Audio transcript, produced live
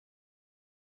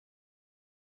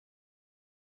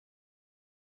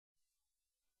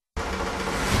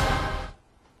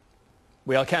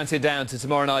We are counting down to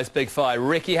tomorrow night's big fight.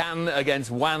 Ricky Hatton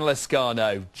against Juan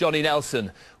Lazcano. Johnny Nelson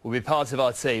will be part of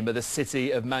our team at the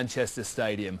City of Manchester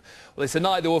Stadium. Well, it's a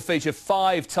night that will feature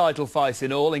 5 title fights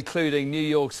in all, including New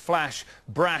York's flash,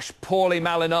 brash Paulie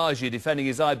Malignaggi defending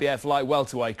his IBF light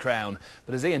welterweight crown.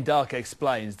 But as Ian Darke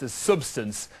explains, there's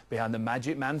substance behind the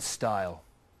Magic Man's style.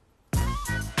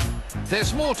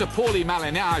 There's more to Paulie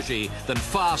Malignaggi than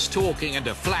fast-talking and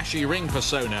a flashy ring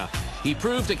persona. He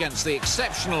proved against the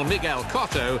exceptional Miguel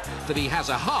Cotto that he has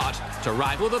a heart to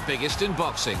rival the biggest in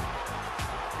boxing.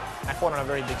 I fought on a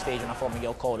very big stage when I fought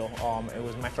Miguel Cotto. It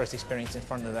was my first experience in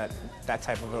front of that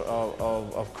type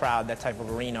of crowd, that type of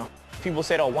arena. People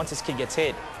said, oh, once this kid gets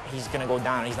hit, he's going to go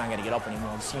down and he's not going to get up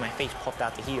anymore. You see my face popped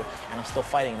out to here, and I'm still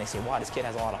fighting, and they say, wow, this kid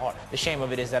has a lot of heart. The shame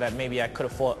of it is that maybe I could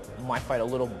have fought my fight a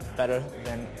little better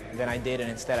than I did, and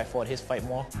instead I fought his fight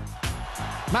more.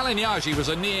 Malignaggi was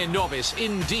a near novice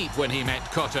in deep when he met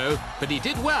Cotto, but he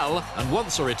did well and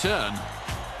wants a return.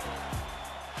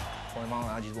 Paulie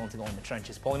Malignaggi's willing to go in the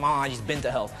trenches. Paulie Malignaggi's been to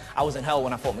hell. I was in hell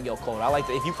when I fought Miguel Cotto. I like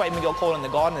to, if you fight Miguel Cotto in the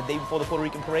Garden the day before the Puerto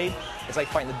Rican parade, it's like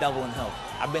fighting the devil in hell.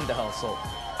 I've been to hell, so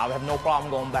I have no problem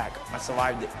going back. I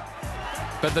survived it.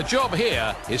 But the job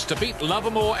here is to beat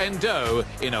Lovamore Endo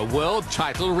in a world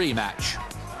title rematch.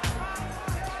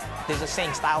 There's a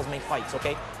saying, styles make fights,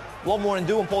 okay? Lovamore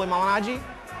Endo and Paulie Malignaggi,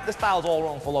 the style's all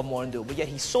wrong for Lovamore Endo, but yet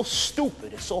he's so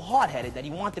stupid and so hard-headed that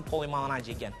he wanted Paulie Malignaggi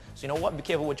again. So you know what? Be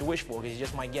careful what you wish for, because you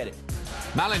just might get it.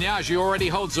 Malignaggi already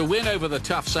holds a win over the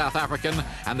tough South African,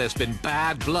 and there's been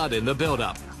bad blood in the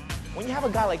build-up. When you have a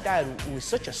guy like that who is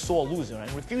such a sore loser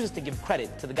and refuses to give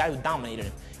credit to the guy who dominated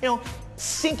him, you know,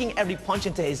 sinking every punch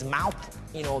into his mouth,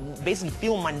 you know, basically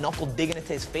feeling my knuckle digging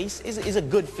into his face is a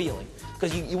good feeling.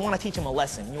 Because you want to teach him a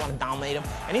lesson, you want to dominate him,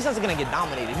 and he's not going to get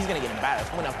dominated, he's going to get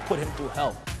embarrassed. I'm going to put him through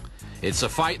hell. It's a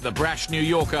fight the brash New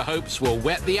Yorker hopes will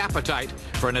whet the appetite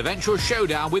for an eventual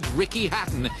showdown with Ricky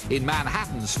Hatton in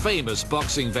Manhattan's famous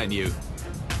boxing venue.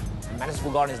 Madison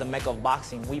Square Garden is the mecca of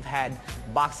boxing. We've had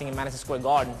boxing in Madison Square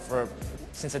Garden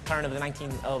since the turn of the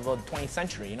 20th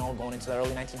century, you know, going into the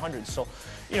early 1900s. So,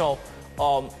 you know,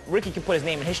 Ricky can put his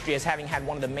name in history as having had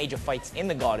one of the major fights in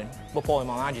the Garden, but Paulie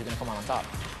Malignaggi is going to come out on top.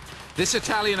 This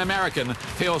Italian-American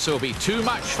feels he'll be too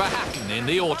much for Hatton in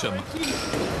the autumn.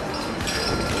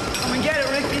 Come and get it,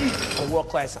 Ricky! I'm a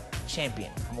world-class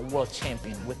champion. I'm a world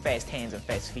champion with fast hands and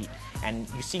fast feet. And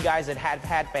you see guys that have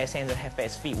had fast hands and have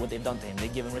fast feet, what they've done to him.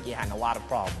 They've given Ricky Hatton a lot of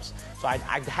problems. So I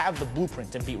have the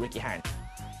blueprint to beat Ricky Hatton.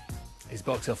 His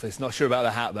box office, not sure about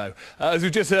the hat though. As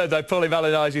we've just heard though, Paulie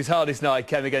Malignaggi's hardest night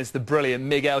came against the brilliant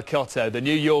Miguel Cotto. The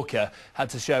New Yorker had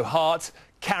to show heart,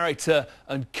 character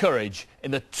and courage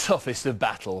in the toughest of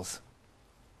battles.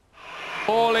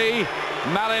 Paulie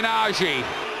Malignaggi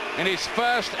in his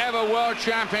first ever World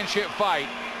Championship fight.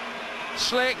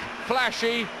 Slick,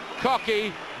 flashy,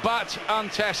 cocky, but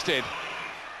untested.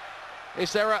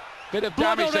 Is there a bit of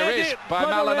damage? There is, by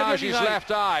Malignaggi's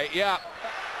left eye. Yeah.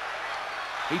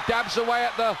 He dabs away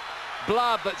at the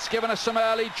blood that's given us some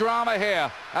early drama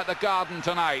here at the Garden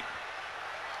tonight.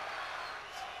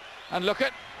 And look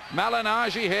at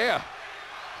Malignaggi here.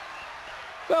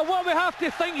 Well, what we have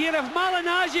to think here, if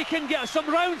Malignaggi can get some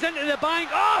rounds into the bank...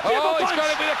 Oh, he's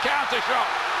got to be the counter shot.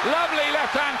 Lovely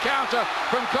left-hand counter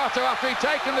from Cotto after he'd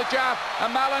taken the jab,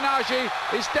 and Malignaggi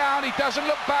is down. He doesn't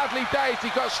look badly dazed. He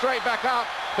got straight back up,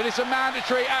 but it's a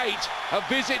mandatory 8, a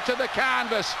visit to the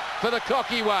canvas for the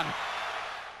cocky one.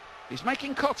 He's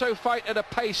making Cotto fight at a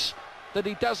pace that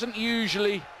he doesn't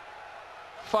usually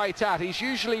fight at. He's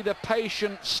usually the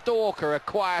patient stalker, a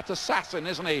quiet assassin,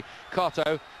 isn't he,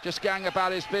 Cotto? Just going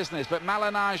about his business. But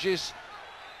Malignaggi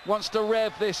wants to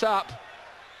rev this up.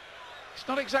 It's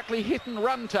not exactly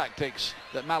hit-and-run tactics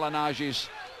that Malignaggi's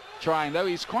trying, though.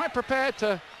 He's quite prepared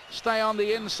to stay on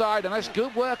the inside, and that's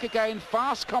good work again.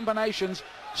 Fast combinations,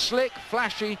 slick,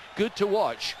 flashy, good to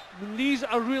watch. These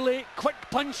are really quick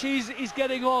punches he's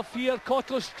getting off here.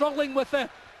 Cotto's struggling with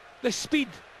the speed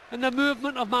and the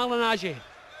movement of Malignaggi.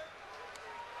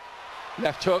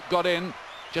 Left hook got in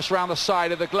just round the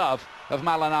side of the glove of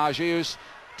Malignaggi, who's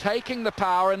taking the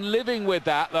power and living with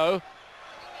that, though.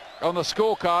 On the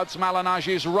scorecards,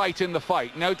 Malignaggi is right in the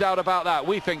fight, no doubt about that.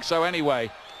 We think so anyway.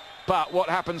 But what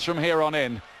happens from here on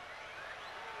in?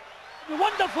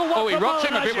 Wonderful work. Oh, he rocked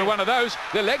him a bit with one of those.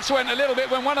 The legs went a little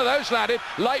bit when one of those landed.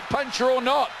 Light puncher or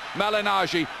not,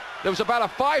 Malignaggi. There was about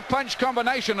a 5-punch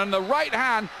combination, and the right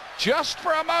hand, just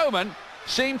for a moment,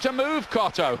 seemed to move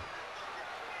Cotto.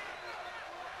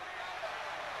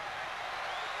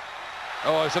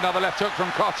 Oh, it's another left hook from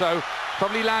Cotto,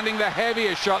 probably landing the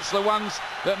heaviest shots, the ones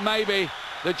that maybe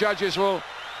the judges will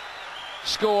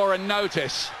score and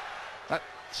notice. That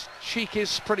cheek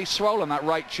is pretty swollen, that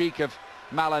right cheek of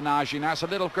Malignaggi. Now it's a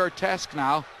little grotesque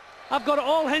now. I've got it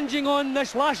all hinging on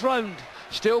this last round.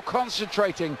 Still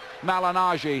concentrating,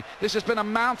 Malignaggi. This has been a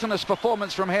mountainous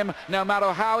performance from him, no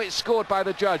matter how it's scored by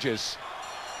the judges.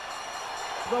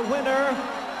 The winner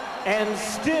and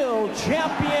still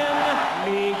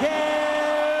champion,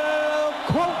 Miguel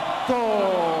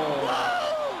Cotto.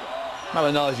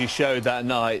 Malignaggi showed that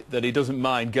night that he doesn't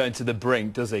mind going to the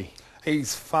brink, does he?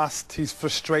 He's fast, he's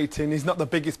frustrating, he's not the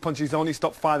biggest punch, he's only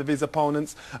stopped 5 of his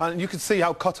opponents, and you could see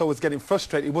how Cotto was getting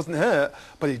frustrated. He wasn't hurt,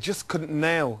 but he just couldn't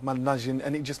nail Malignaggi,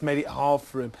 and it just made it hard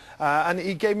for him. And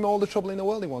he gave him all the trouble in the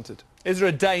world he wanted. Is there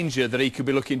a danger that he could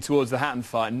be looking towards the Hatton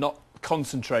fight and not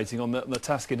concentrating on the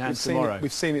task in hand tomorrow?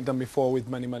 We've seen it done before with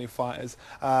many fighters.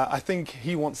 I think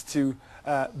he wants to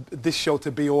this show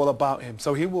to be all about him,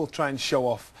 so he will try and show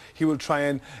off. He will try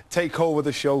and take over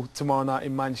the show tomorrow night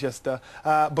in Manchester,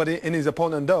 but in his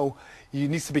opponent though, you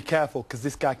need to be careful because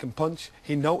this guy can punch.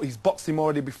 He's boxed him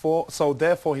already before, so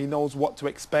therefore he knows what to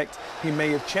expect. He may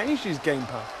have changed his game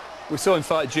plan. We saw him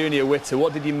fight Junior Witter.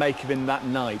 What did you make of him that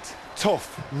night?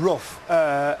 Tough, rough,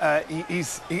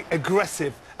 he's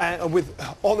aggressive, and with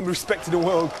all the respect in the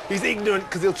world, he's ignorant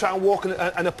because he'll try and walk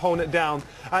an opponent down,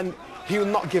 and he will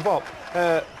not give up.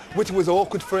 Witter was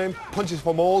awkward for him, punches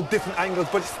from all different angles,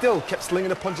 but he still kept slinging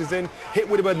the punches in, hit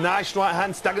Witter with a nice right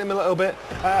hand, staggering him a little bit.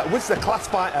 Witter's a class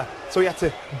fighter, so he had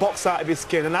to box out of his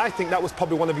skin, and I think that was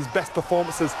probably one of his best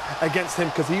performances against him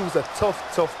because he was a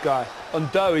tough guy. And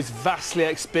Doe is vastly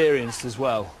experienced as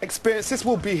well. This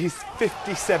will be his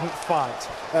 57th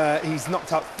fight. He's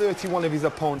knocked out 31 of his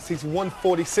opponents. He's won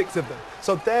 46 of them.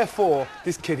 So therefore,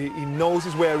 this kid, he knows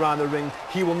his way around the ring.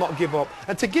 He will not give up.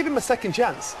 And to give him a second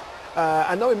chance,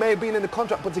 I know he may have been in the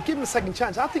contract, but to give him a second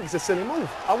chance, I think it's a silly move.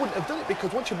 I wouldn't have done it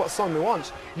because once you've got someone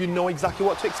once, you know exactly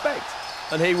what to expect.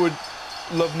 And he would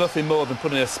love nothing more than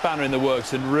putting a spanner in the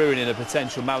works and ruining a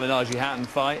potential Malignaggi-Hatton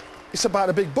fight. It's about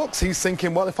the big bucks. He's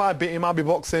thinking, well, if I beat him, I'll be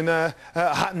boxing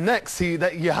Hatton next.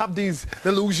 You have these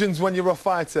illusions when you're a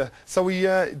fighter. So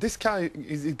this guy,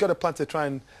 he's got a plan to try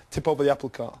and tip over the apple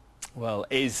cart. Well,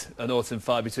 is an autumn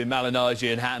fight between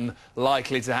Malignaggi and Hatton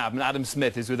likely to happen? Adam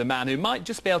Smith is with a man who might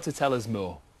just be able to tell us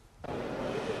more.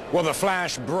 Well, the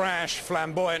flash, brash,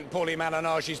 flamboyant Paulie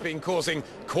Malignaggi's been causing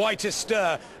quite a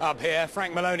stir up here.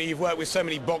 Frank Maloney, you've worked with so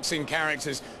many boxing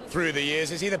characters through the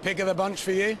years. Is he the pick of the bunch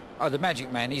for you? Oh, the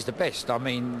Magic Man, he's the best. I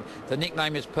mean, the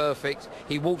nickname is perfect.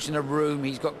 He walks in a room,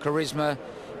 he's got charisma.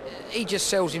 He just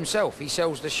sells himself. He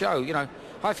sells the show, you know.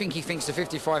 I think he thinks the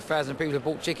 55,000 people have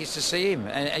bought tickets to see him,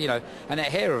 and you know, and that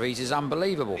hair of his is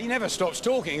unbelievable. He never stops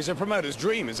talking. He's a promoter's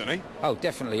dream, isn't he? Oh,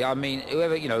 definitely. I mean,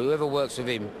 whoever works with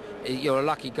him, you're a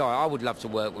lucky guy. I would love to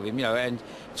work with him, you know. And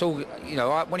talk, you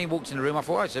know, when he walked in the room, I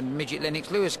thought, oh, it's a midget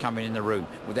Lennox Lewis coming in the room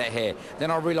with that hair.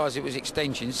 Then I realised it was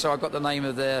extensions, so I got the name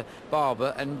of the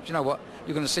barber. And you know what?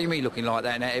 You're going to see me looking like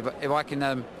that. And if I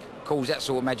can cause that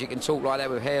sort of magic and talk like that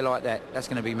with hair like that, that's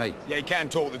going to be me. Yeah, he can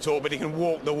talk the talk, but he can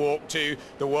walk the walk too,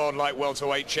 the world light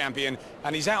welterweight champion.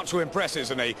 And he's out to impress,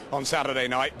 isn't he, on Saturday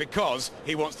night, because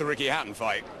he wants the Ricky Hatton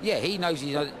fight. Yeah, he knows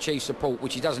he's chief support,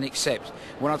 which he doesn't accept.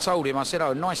 When I told him, I said,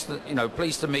 oh, nice,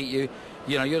 pleased to meet you.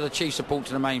 You know, you're the chief support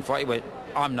to the main fight. He went,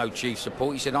 I'm no chief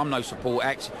support. He said, I'm no support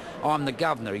act. I'm the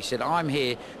governor. He said, I'm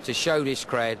here to show this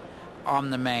crowd I'm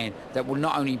the man that will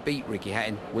not only beat Ricky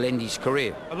Hatton, will end his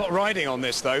career. A lot riding on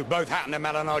this, though. Both Hatton and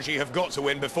Malignaggi have got to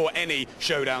win before any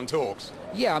showdown talks.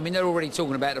 Yeah, I mean, they're already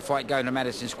talking about the fight going to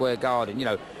Madison Square Garden. You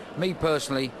know, me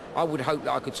personally, I would hope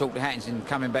that I could talk to Hatton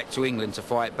coming back to England to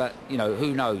fight, but, you know,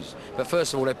 who knows? But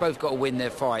first of all, they've both got to win their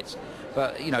fights.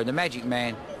 But, you know, the Magic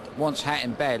Man wants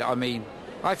Hatton bad. I mean,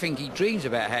 I think he dreams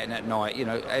about Hatton at night, you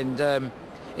know, and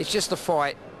it's just a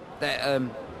fight that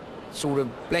sort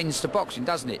of blends to boxing,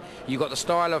 doesn't it? You've got the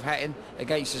style of Hatton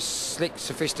against the slick,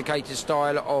 sophisticated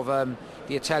style of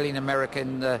the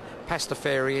Italian-American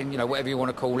Pastafarian, you know, whatever you want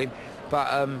to call him.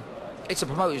 But it's a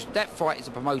promoter's, that fight is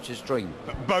a promoter's dream.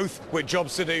 But both with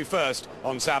jobs to do first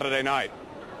on Saturday night.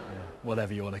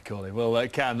 Whatever you want to call it. Well,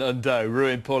 can and Doe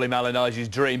ruin Paulie Malignaggi's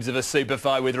dreams of a super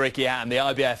fight with Ricky Hatton. The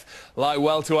IBF light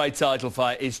welterweight title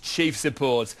fight is chief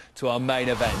support to our main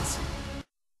event.